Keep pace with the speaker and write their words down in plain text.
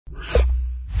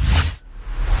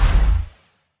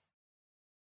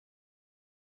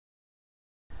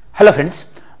Hello friends,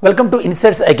 welcome to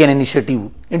Insights Again initiative.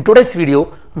 In today's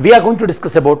video, we are going to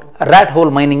discuss about rat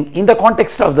hole mining in the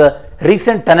context of the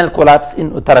recent tunnel collapse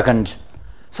in Uttarakhand.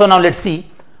 So now let's see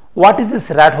what is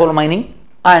this rat hole mining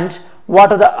and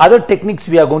what are the other techniques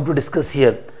we are going to discuss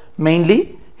here.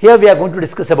 Mainly here we are going to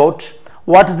discuss about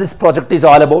what is this project is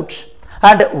all about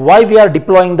and why we are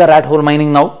deploying the rat hole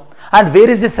mining now. And where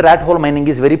is this rat hole mining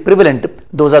is very prevalent.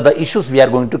 Those are the issues we are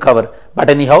going to cover. But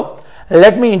anyhow,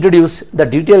 let me introduce the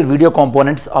detailed video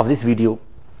components of this video.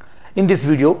 In this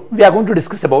video, we are going to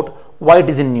discuss about why it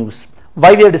is in news,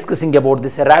 why we are discussing about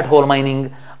this rat hole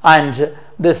mining and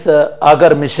this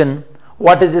Agar mission,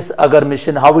 what is this Agar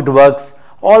mission, how it works,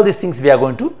 all these things we are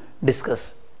going to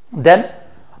discuss. Then,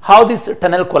 how this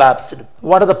tunnel collapsed,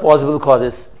 what are the possible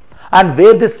causes, and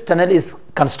where this tunnel is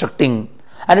constructing,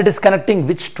 and it is connecting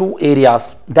which two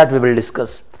areas, that we will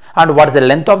discuss, and what is the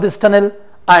length of this tunnel,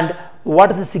 and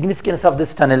what is the significance of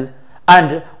this tunnel,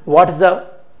 and what is the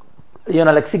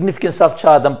significance of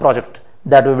Char Dham project,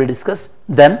 that we will discuss.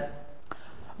 Then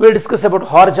we will discuss about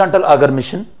horizontal Agar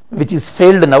mission, which is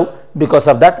failed now. Because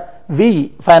of that,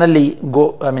 we finally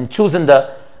chosen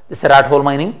this rat hole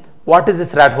mining. What is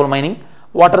this rat hole mining?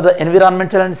 What are the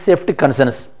environmental and safety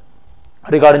concerns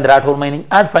regarding the rat hole mining?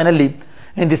 And finally,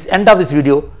 in this end of this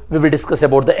video, we will discuss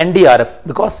about the NDRF,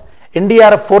 because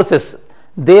NDRF forces,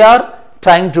 they are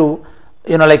trying to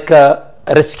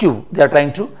rescue, they are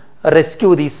trying to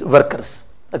rescue these workers,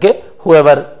 okay,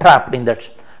 whoever trapped in that.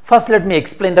 First, let me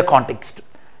explain the context.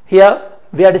 Here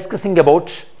we are discussing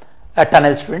about a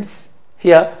tunnel, students.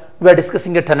 Here we are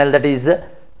discussing a tunnel, that is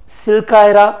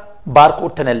Silkyara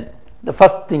Barcode tunnel. The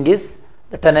first thing is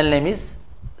the tunnel name is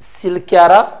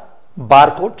Silkyara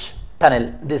Barcode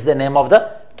tunnel. This is the name of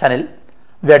the tunnel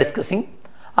we are discussing,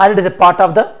 and it is a part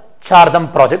of the Char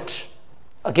Dham project,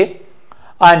 okay,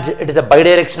 and it is a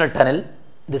bidirectional tunnel.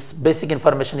 This basic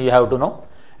information you have to know.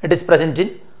 It is present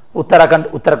in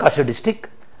Uttarakhand, Uttarakhand district.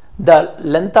 The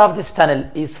length of this tunnel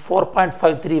is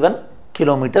 4.531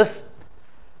 kilometers.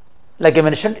 Like I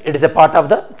mentioned, it is a part of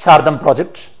the Char Dham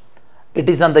project. It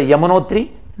is on the Yamunotri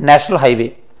National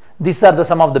Highway. These are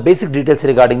some of the basic details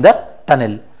regarding the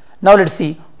tunnel. Now let's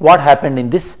see what happened in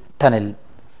this tunnel.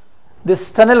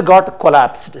 This tunnel got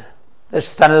collapsed.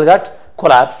 This tunnel got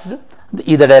collapsed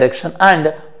either direction,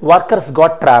 and workers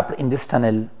got trapped in this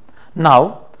tunnel.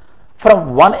 Now,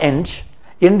 from one end,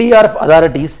 NDRF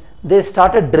authorities, they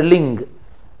started drilling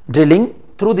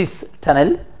through this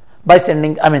tunnel by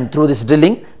sending, through this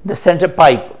drilling, they sent a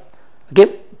pipe.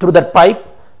 Okay, through that pipe,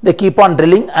 they keep on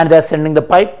drilling and they are sending the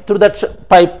pipe. Through that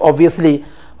pipe, obviously,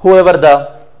 whoever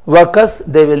the workers,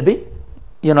 they will be,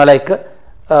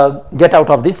 get out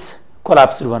of this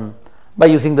collapsed one by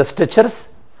using the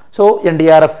stretchers. So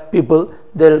NDRF people,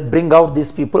 they will bring out these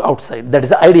people outside. That is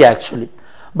the idea actually.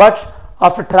 But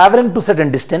after traveling to certain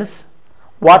distance,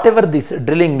 whatever this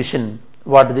drilling mission,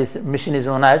 what this mission is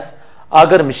known as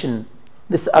Agar mission,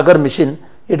 this Agar mission,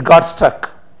 it got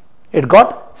stuck. It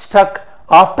got stuck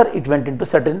after it went into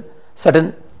certain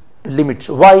limits.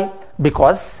 Why?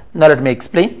 Because, now let me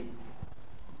explain.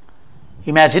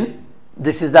 Imagine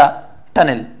this is the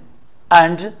tunnel,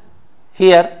 and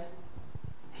here,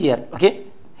 okay,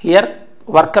 here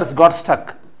workers got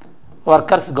stuck.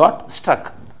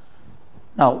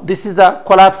 Now this is the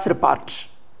collapsed part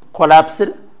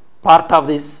of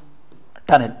this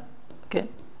tunnel, okay,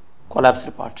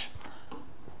 collapsed part.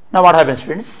 Now what happens,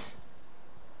 friends?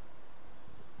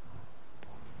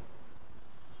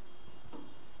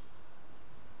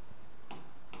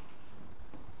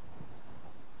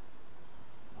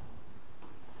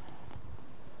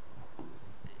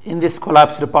 In this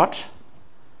collapsed part,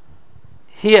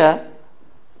 here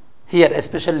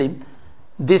especially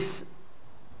this,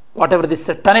 whatever this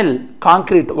tunnel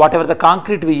concrete, whatever the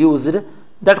concrete we used,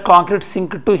 that concrete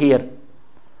sink to here.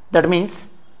 That means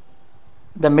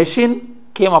the machine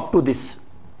came up to this.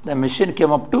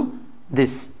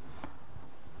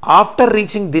 After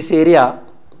reaching this area,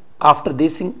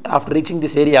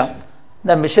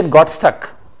 the machine got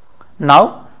stuck.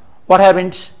 Now what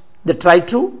happened? They tried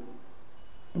to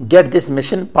get this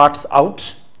machine parts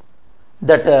out,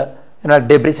 that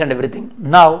debris and everything.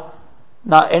 Now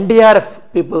NDRF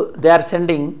people, they are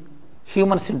sending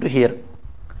humans into here.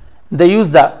 They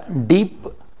use the deep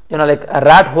a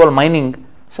rat hole mining,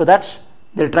 so that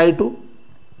they try to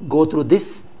go through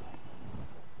this.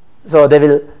 So they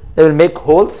will make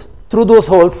holes. Through those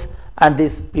holes, and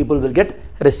these people will get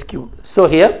rescued. So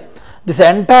here this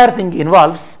entire thing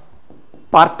involves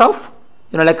part of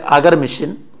Agar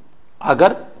mission.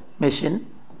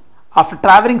 After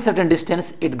traveling certain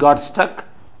distance, it got stuck.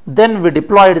 Then we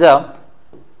deployed the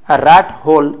rat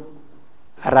hole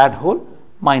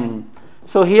mining.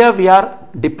 So here we are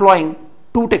deploying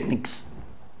two techniques.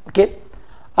 Okay,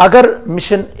 agar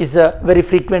mission is very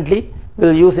frequently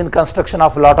will use in construction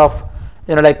of a lot of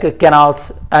like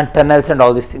canals and tunnels and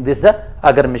all these things. This is the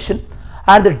agar mission,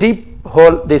 and the deep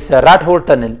hole, this rat hole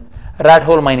tunnel, rat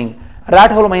hole mining.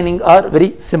 Rat hole mining are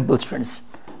very simple, students.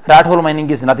 Rat hole mining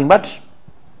is nothing but,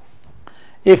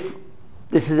 if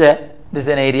this is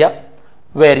an area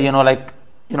where like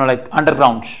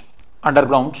underground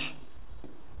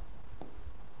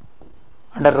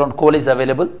coal is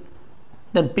available,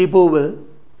 then people will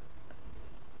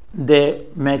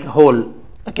make a hole.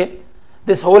 Okay,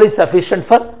 this hole is sufficient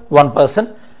for one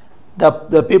person.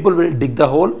 The people will dig the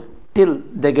hole till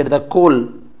they get the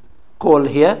coal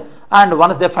here, and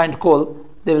once they find coal,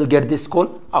 they will get this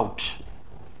coal out.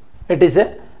 It is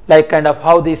like kind of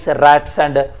how these rats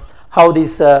and how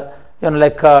these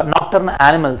nocturnal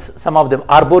animals, some of them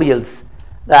arboreals,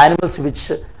 the animals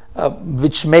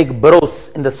which make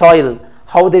burrows in the soil,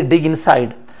 how they dig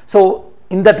inside. So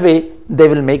in that way they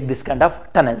will make this kind of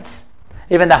tunnels.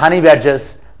 Even the honey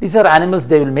badgers, these are animals,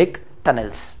 they will make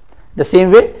tunnels. The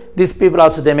same way these people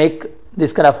also, they make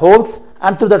this kind of holes,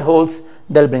 and through that holes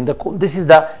they will bring the coal. This is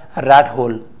the rat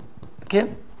hole. Okay,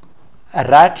 a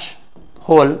rat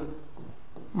hole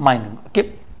mining.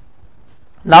 Okay,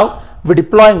 now we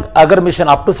deploying agar mission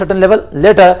up to certain level.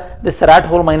 Later this rat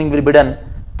hole mining will be done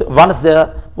once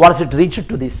it reaches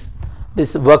to these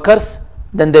workers,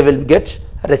 then they will get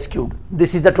rescued.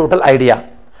 This is the total idea.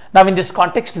 Now in this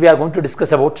context we are going to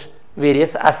discuss about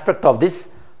various aspects of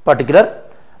this particular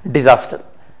disaster.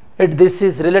 This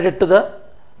is related to the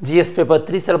GS paper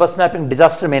 3 syllabus mapping,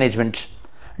 disaster management.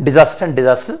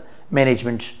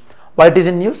 Why it is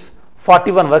in news?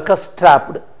 41 workers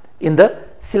trapped in the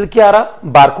Silkyara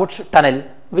Barkot tunnel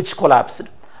which collapsed,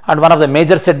 and one of the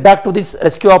major setback to this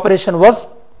rescue operation was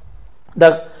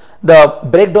the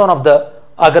breakdown of the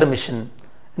agar mission.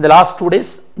 In the last 2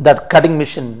 days, that cutting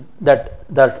mission,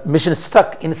 that mission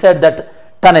stuck inside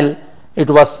that tunnel, it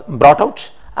was brought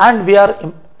out, and we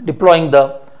are deploying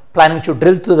the planning to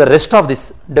drill through the rest of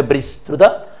this debris through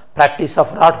the practice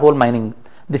of rat hole mining.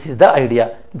 This is the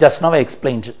idea. Just now I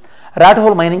explained. Rat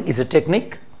hole mining is a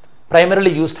technique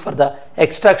primarily used for the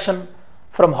extraction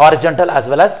from horizontal as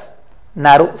well as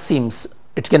narrow seams.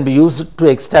 It can be used to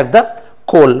extract the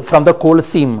coal from the coal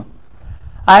seam,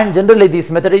 and generally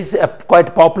this method is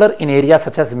quite popular in areas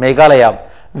such as Meghalaya,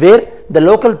 where the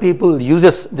local people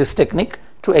uses this technique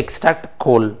to extract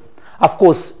coal. Of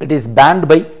course, it is banned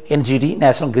by NGT,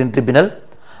 National Green Tribunal,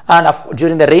 and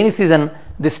during the rainy season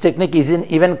this technique is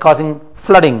even causing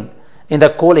flooding in the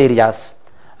coal areas,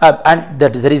 and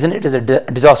that is the reason it is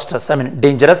disastrous,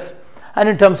 dangerous, and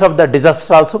in terms of the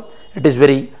disaster also it is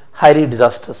very highly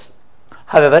disastrous.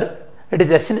 However, it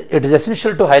is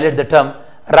essential to highlight the term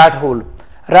rat hole.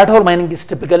 Rat hole mining is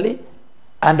typically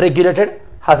unregulated,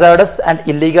 hazardous and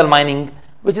illegal mining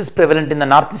which is prevalent in the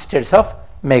northeast states of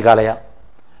Meghalaya.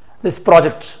 This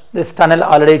project, this tunnel,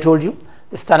 already told you,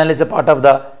 this tunnel is a part of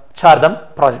the Char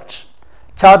Dham project.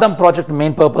 Char Dham project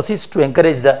main purpose is to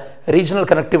encourage the regional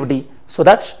connectivity so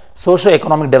that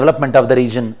socio-economic development of the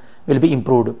region will be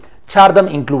improved. Char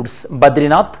Dham includes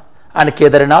Badrinath and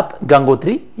Kedarnath,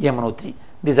 Gangotri, Yamunotri.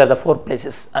 These are the 4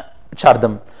 places, Char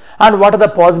Dham. And what are the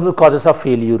possible causes of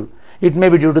failure? It may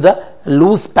be due to the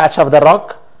loose patch of the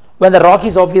rock. When the rock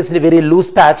is obviously very loose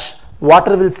patch,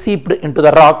 water will seep into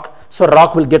the rock, so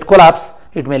rock will get collapse.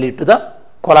 It may lead to the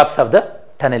collapse of the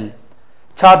tunnel.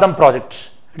 Char Dham project,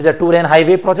 it is a 2-lane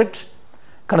highway project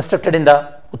constructed in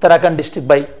the Uttarakhand district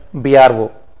by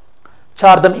BRO.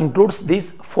 Char Dham includes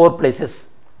these 4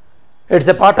 places. It is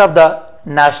a part of the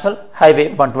National Highway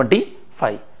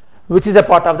 125, which is a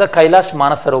part of the Kailash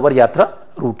Manasarovar Yatra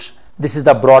route. This is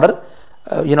the broader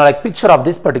picture of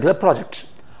this particular project.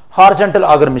 Horizontal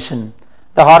auger mission.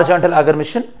 The horizontal auger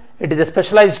mission, it is a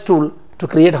specialized tool to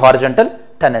create horizontal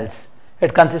tunnels.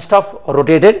 It consists of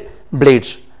rotated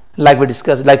blades, like we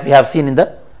discussed, like we have seen in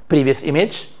the previous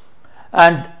image,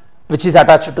 and which is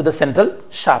attached to the central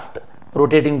shaft.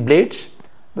 Rotating blades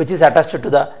which is attached to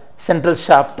the central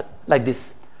shaft, like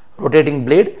this. Rotating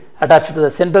blade attached to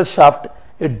the central shaft.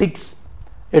 It digs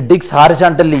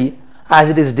horizontally. As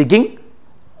it is digging,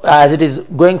 as it is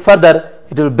going further,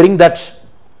 it will bring that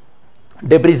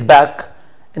debris back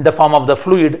in the form of the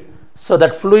fluid, so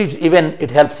that fluid even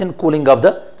it helps in cooling of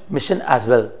the mission as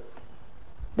well.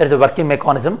 There is a working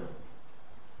mechanism.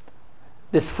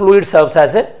 This fluid serves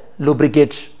as a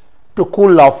lubricant to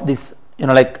cool off this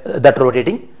that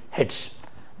rotating heads.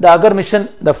 The auger mission,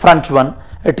 the front one,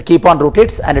 it keep on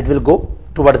rotates and it will go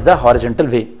towards the horizontal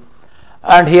way,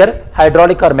 and here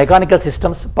hydraulic or mechanical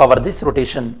systems power this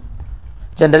rotation.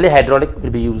 Generally hydraulic will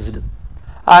be used.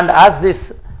 And as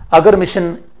this agar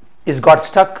mission is got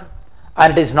stuck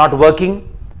and it is not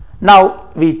working, now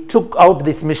we took out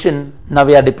this mission. Now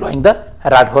we are deploying the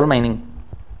rat hole mining.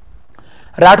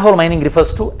 Rat hole mining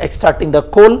refers to extracting the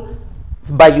coal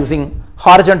by using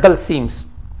horizontal seams,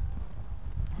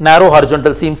 narrow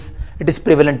horizontal seams. It is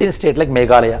prevalent in state like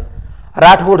Meghalaya.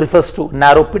 Rat hole refers to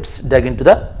narrow pits dug into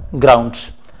the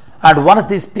ground, and once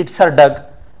these pits are dug,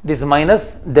 these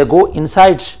miners, they go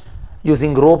inside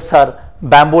using ropes or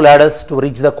bamboo ladders to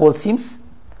reach the coal seams,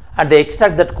 and they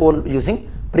extract that coal using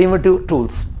primitive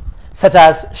tools such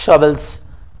as shovels,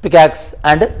 pickaxe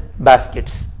and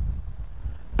baskets.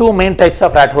 Two main types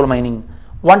of rat hole mining.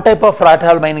 One type of rat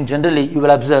hole mining generally you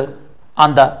will observe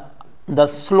on the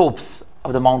slopes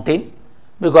of the mountain,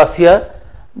 because here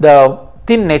the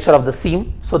thin nature of the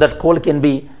seam, so that coal can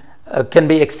be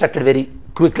extracted very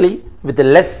quickly with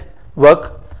less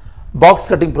work. Box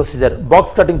cutting procedure.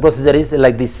 Box cutting procedure is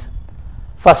like this.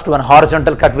 First one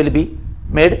horizontal cut will be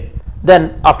made.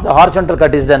 Then after the horizontal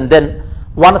cut is done, then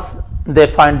once they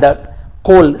find that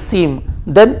coal seam,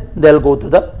 then they will go to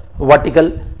the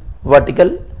vertical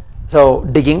so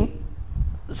digging,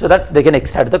 so that they can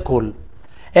extract the coal.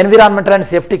 Environmental and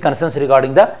safety concerns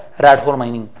regarding the rat hole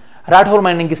mining. Rat hole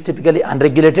mining is typically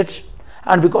unregulated,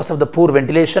 and because of the poor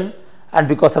ventilation and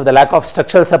because of the lack of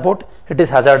structural support, it is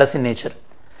hazardous in nature.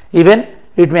 Even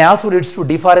it may also lead to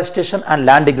deforestation and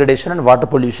land degradation and water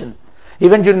pollution.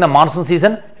 Even during the monsoon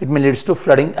season, it may lead to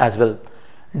flooding as well.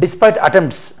 Despite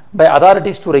attempts by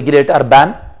authorities to regulate or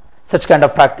ban such kind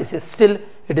of practices, still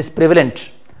it is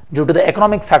prevalent due to the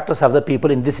economic factors of the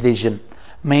people in this region.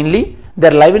 Mainly,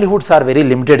 their livelihoods are very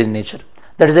limited in nature.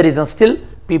 That is the reason still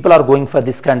people are going for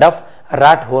this kind of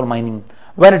rat hole mining.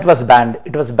 When it was banned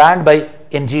by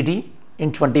NGT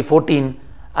in 2014,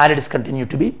 and it is continued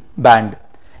to be banned.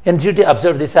 NGT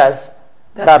observed this as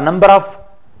there are number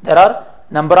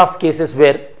of cases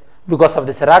where because of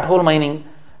this rat hole mining,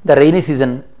 the rainy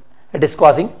season, it is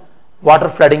causing water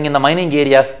flooding in the mining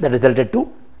areas that resulted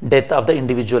to death of the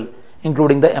individual,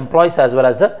 including the employees as well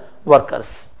as the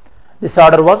workers. This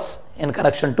order was in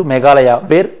connection to Meghalaya,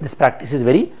 where this practice is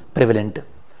very prevalent.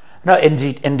 Now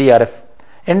NDRF.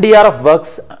 NDRF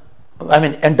works,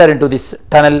 enter into this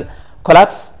tunnel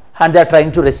collapse, and they are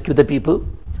trying to rescue the people.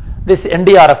 This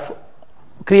NDRF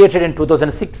created in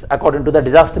 2006 according to the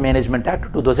Disaster Management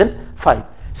Act 2005.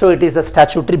 So it is a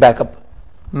statutory backup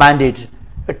mandate,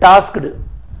 tasked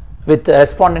with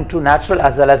responding to natural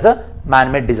as well as the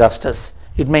man-made disasters.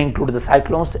 It may include the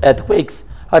cyclones, earthquakes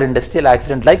or industrial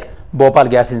accident like Bhopal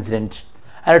gas incident,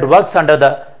 and it works under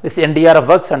this NDRF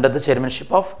works under the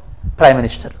chairmanship of Prime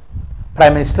Minister.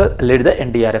 Prime Minister led the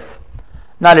NDRF.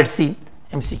 Now let's see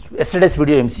MCQ. Yesterday's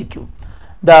video MCQ.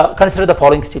 Consider the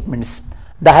following statements.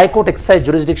 The High Court exercised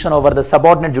jurisdiction over the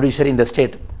subordinate judiciary in the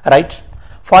state. Right.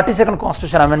 42nd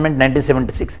Constitution Amendment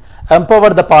 1976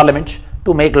 empowered the Parliament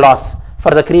to make laws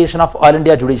for the creation of All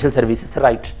India Judicial Services.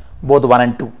 Right. Both 1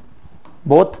 and 2.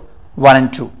 Both 1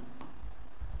 and 2.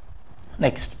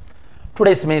 Next.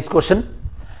 Today's main question.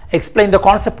 Explain the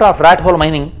concept of rat hole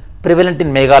mining prevalent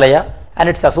in Meghalaya and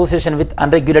its association with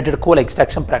unregulated coal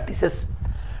extraction practices.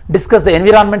 Discuss the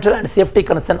environmental and safety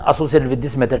concerns associated with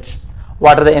this method.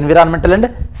 What are the environmental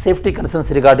and safety concerns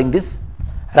regarding this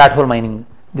rat hole mining?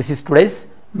 This is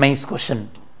today's mains question.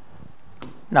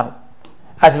 Now,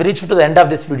 as we reach to the end of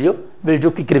this video, we will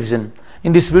do quick revision.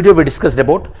 In this video, we discussed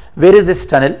about where is this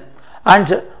tunnel,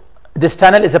 and this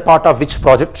tunnel is a part of which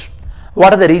project.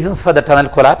 What are the reasons for the tunnel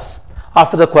collapse?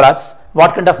 After the collapse,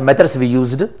 what kind of methods we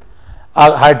used?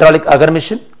 Hydraulic agar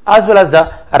mission as well as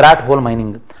the rat hole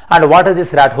mining. And what is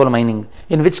this rat hole mining?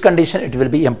 In which condition it will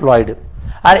be employed?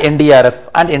 And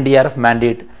NDRF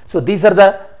mandate. So these are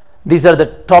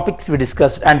the topics we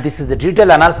discussed, and this is the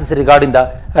detailed analysis regarding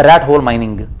the rat hole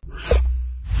mining.